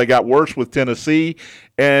loss. They got worse with Tennessee.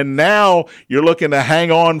 And now you're looking to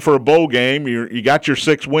hang on for a bowl game. You got your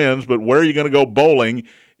 6 wins, but where are you going to go bowling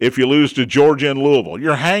if you lose to Georgia and Louisville?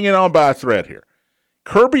 You're hanging on by a thread here.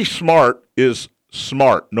 Kirby Smart is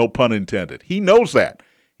smart, no pun intended. He knows that.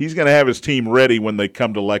 He's going to have his team ready when they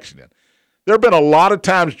come to Lexington. There have been a lot of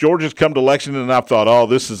times Georgia's come to Lexington and I've thought, oh,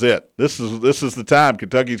 this is it. This is the time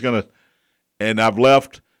Kentucky's going to – and I've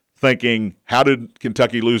left thinking, how did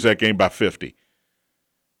Kentucky lose that game by 50?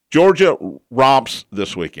 Georgia romps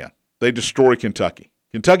this weekend. They destroy Kentucky.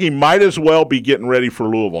 Kentucky might as well be getting ready for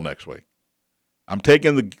Louisville next week. I'm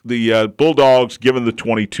taking the Bulldogs, given the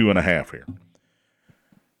 22.5 here.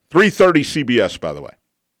 3:30 CBS, by the way.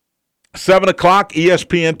 7 o'clock,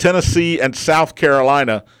 ESPN, Tennessee, and South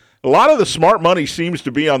Carolina. A lot of the smart money seems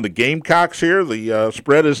to be on the Gamecocks here. The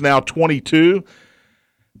spread is now 22.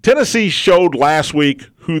 Tennessee showed last week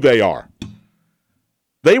who they are.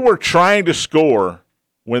 They were trying to score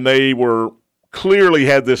when they were clearly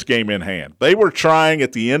had this game in hand. They were trying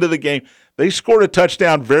at the end of the game. They scored a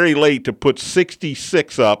touchdown very late to put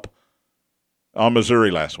 66 up on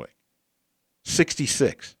Missouri last week.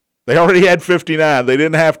 66. They already had 59. They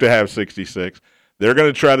didn't have to have 66. They're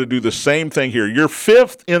going to try to do the same thing here. You're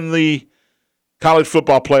 5th in the college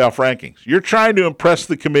football playoff rankings. You're trying to impress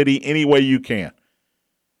the committee any way you can.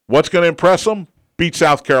 What's going to impress them? Beat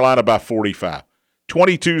South Carolina by 45.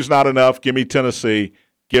 22 is not enough. Give me Tennessee.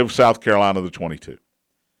 Give South Carolina the 22.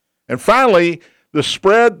 And finally, the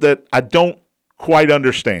spread that I don't quite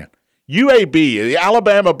understand. UAB, the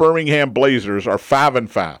Alabama Birmingham Blazers, are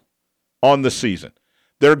 5-5 on the season.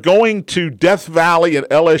 They're going to Death Valley at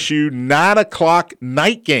LSU, 9 o'clock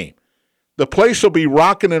night game. The place will be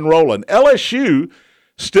rocking and rolling. LSU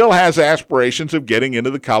still has aspirations of getting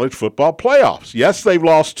into the college football playoffs. Yes, they've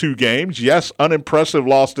lost 2 games. Yes, unimpressive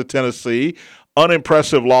loss to Tennessee,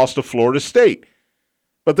 unimpressive loss to Florida State.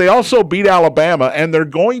 But they also beat Alabama, and they're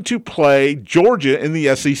going to play Georgia in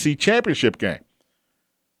the SEC championship game.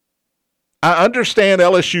 I understand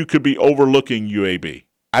LSU could be overlooking UAB.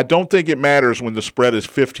 I don't think it matters when the spread is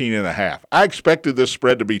 15.5. I expected this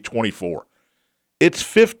spread to be 24. It's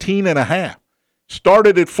 15.5.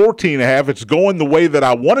 Started at 14.5. It's going the way that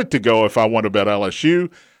I want it to go if I want to bet LSU.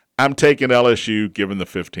 I'm taking LSU given the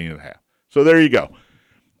 15.5. So there you go.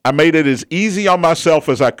 I made it as easy on myself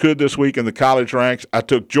as I could this week in the college ranks. I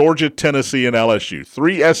took Georgia, Tennessee, and LSU.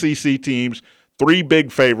 3 SEC teams, 3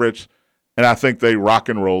 big favorites, and I think they rock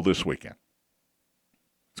and roll this weekend.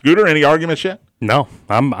 Scooter, any arguments yet? No,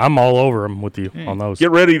 I'm all over them with you on those. Get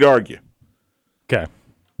ready to argue. Okay.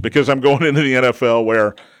 Because I'm going into the NFL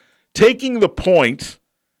where taking the points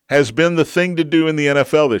has been the thing to do in the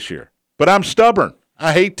NFL this year. But I'm stubborn.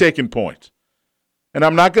 I hate taking points. And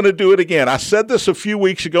I'm not going to do it again. I said this a few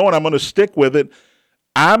weeks ago, and I'm going to stick with it.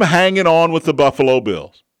 I'm hanging on with the Buffalo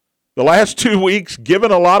Bills. The last 2 weeks, given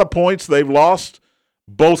a lot of points, they've lost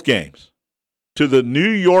both games to the New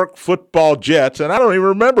York Football Jets, and I don't even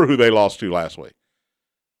remember who they lost to last week.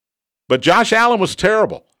 But Josh Allen was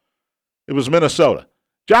terrible. It was Minnesota.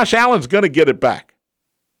 Josh Allen's going to get it back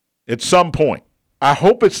at some point. I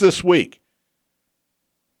hope it's this week.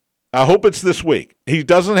 He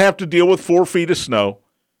doesn't have to deal with 4 feet of snow.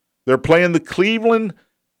 They're playing the Cleveland,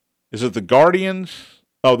 is it the Guardians?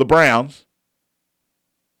 Oh, the Browns.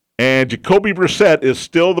 And Jacoby Brissett is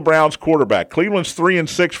still the Browns quarterback. Cleveland's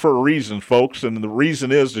 3-6 for a reason, folks, and the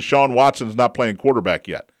reason is Deshaun Watson's not playing quarterback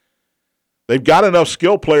yet. They've got enough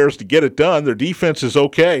skill players to get it done. Their defense is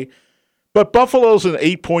okay. But Buffalo's an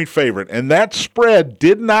 8-point favorite, and that spread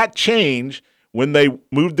did not change when they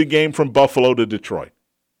moved the game from Buffalo to Detroit.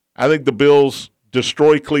 I think the Bills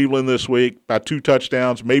destroy Cleveland this week by 2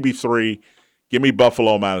 touchdowns, maybe 3. Give me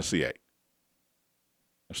Buffalo minus the 8.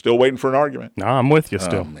 I'm still waiting for an argument. No, I'm with you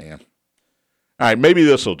still. Oh, man. All right, maybe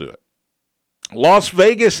this will do it. Las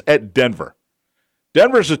Vegas at Denver.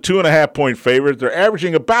 Denver's a 2.5-point favorite. They're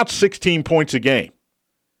averaging about 16 points a game.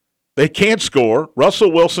 They can't score.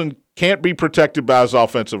 Russell Wilson can't be protected by his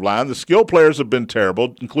offensive line. The skill players have been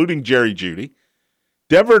terrible, including Jerry Jeudy.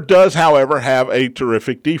 Denver does, however, have a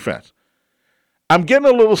terrific defense. I'm getting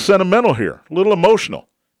a little sentimental here, a little emotional,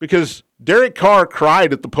 because Derek Carr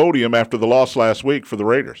cried at the podium after the loss last week for the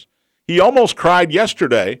Raiders. He almost cried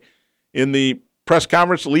yesterday in the press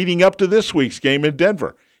conference leading up to this week's game in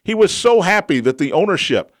Denver. He was so happy that the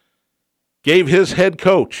ownership gave his head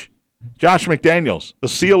coach, Josh McDaniels, the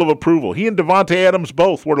seal of approval. He and Davante Adams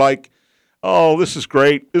both were like, oh, this is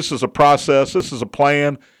great. This is a process. This is a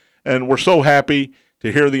plan. And we're so happy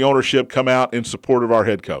to hear the ownership come out in support of our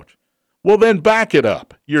head coach. Well, then back it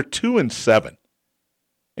up. You're 2-7.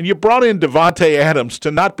 And you brought in Davante Adams to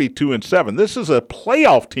not be 2-7. This is a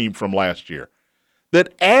playoff team from last year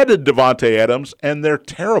that added Davante Adams, and they're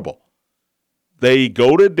terrible. They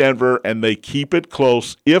go to Denver, and they keep it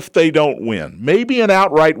close if they don't win. Maybe an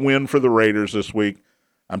outright win for the Raiders this week.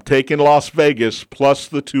 I'm taking Las Vegas plus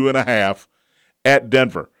the 2.5 at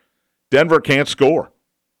Denver. Denver can't score.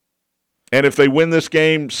 And if they win this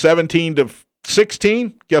game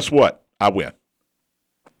 17-16, guess what? I win.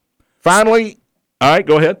 Finally, all right,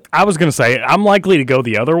 go ahead. I was going to say, I'm likely to go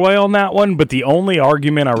the other way on that one, but the only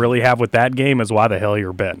argument I really have with that game is why the hell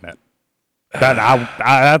you're betting it.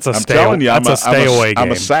 That's a stay away game.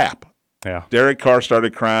 I'm a sap. Yeah. Derek Carr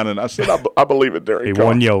started crying, and I said, I believe it, Derek Carr. He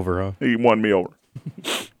won you over, huh? He won me over.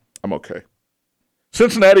 I'm okay.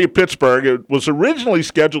 Cincinnati at Pittsburgh. It was originally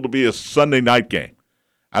scheduled to be a Sunday night game.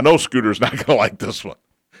 I know Scooter's not going to like this one.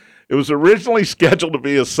 It was originally scheduled to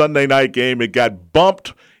be a Sunday night game. It got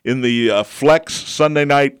bumped in the flex Sunday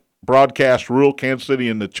night broadcast rule. Kansas City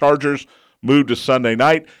and the Chargers moved to Sunday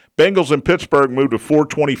night. Bengals in Pittsburgh moved to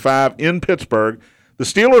 4:25 in Pittsburgh. The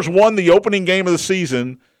Steelers won the opening game of the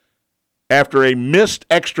season after a missed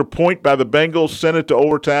extra point by the Bengals, sent it to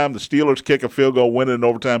overtime. The Steelers kick a field goal, win it in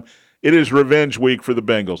overtime. It is revenge week for the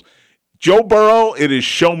Bengals. Joe Burrow, it is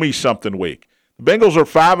show me something week. The Bengals are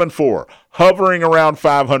 5-4, hovering around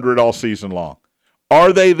 500 all season long.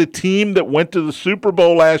 Are they the team that went to the Super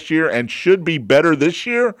Bowl last year and should be better this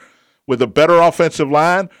year with a better offensive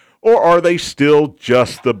line, or are they still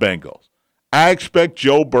just the Bengals? I expect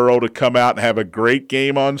Joe Burrow to come out and have a great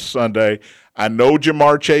game on Sunday. I know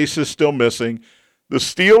Jamar Chase is still missing. The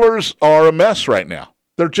Steelers are a mess right now.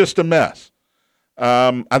 They're just a mess.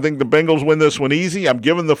 I think the Bengals win this one easy. I'm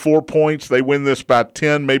giving the 4 points. They win this by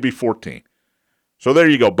 10, maybe 14. So there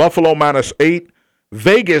you go. Buffalo -8,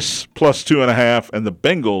 Vegas +2.5, and the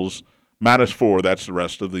Bengals -4. That's the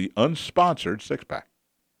rest of the unsponsored six-pack.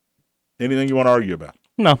 Anything you want to argue about?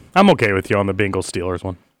 No, I'm okay with you on the Bengals-Steelers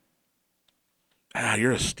one.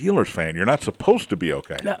 You're a Steelers fan. You're not supposed to be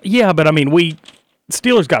okay. Yeah, but I mean,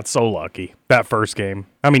 Steelers got so lucky that first game.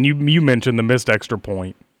 I mean, you mentioned the missed extra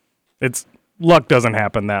point. It's luck doesn't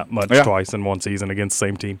happen that much twice in one season against the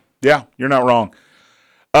same team. Yeah, you're not wrong.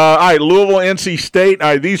 All right, Louisville, NC State. All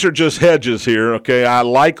right, these are just hedges here, okay? I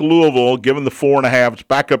like Louisville, given the 4.5. It's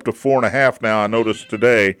back up to 4.5 now, I noticed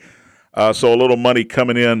today. So a little money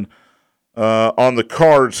coming in on the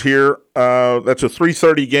cards here. That's a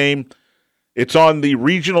 3:30 game. It's on the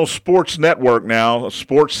Regional Sports Network now,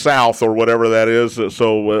 Sports South or whatever that is.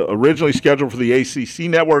 So originally scheduled for the ACC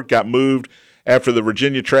network, got moved after the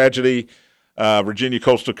Virginia tragedy.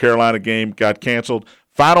 Virginia-Coastal Carolina game got canceled.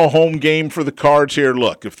 Final home game for the Cards here.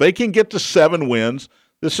 Look, if they can get to 7 wins,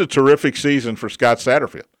 this is a terrific season for Scott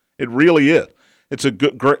Satterfield. It really is. It's a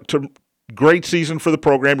great season for the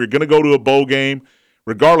program. You're going to go to a bowl game,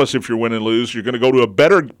 regardless if you're win and lose. You're going to go to a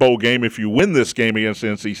better bowl game if you win this game against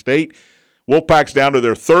NC State. Wolfpack's down to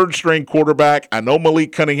their third-string quarterback. I know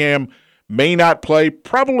Malik Cunningham may not play,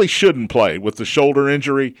 probably shouldn't play with the shoulder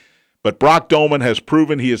injury, but Brock Doman has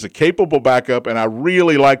proven he is a capable backup, and I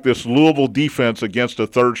really like this Louisville defense against a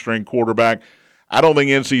third-string quarterback. I don't think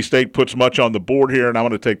NC State puts much on the board here, and I'm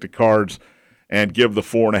going to take the Cards and give the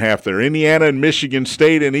 4.5 there. Indiana and Michigan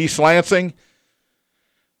State in East Lansing.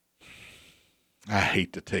 I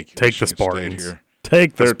hate to take the Spartans here.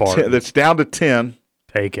 Take the Spartans. That's down to 10.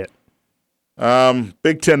 Take it.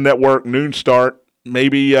 Big Ten Network, noon start.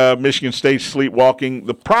 Maybe Michigan State sleepwalking.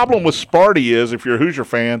 The problem with Sparty is, if you're a Hoosier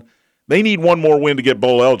fan, they need one more win to get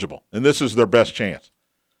bowl eligible, and this is their best chance.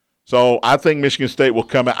 So I think Michigan State will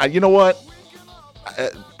come out. You know what?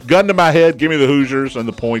 Gun to my head, give me the Hoosiers and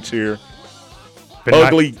the points here.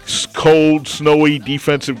 Ugly, cold, snowy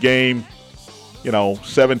defensive game.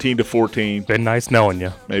 17-14. Been nice knowing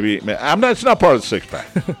you. Maybe it's not part of the six-pack.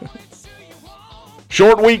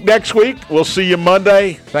 Short week next week. We'll see you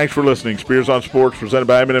Monday. Thanks for listening. Spears on Sports, presented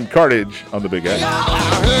by M&M Cartage on the Big X. I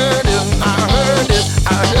heard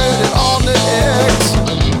it on the X.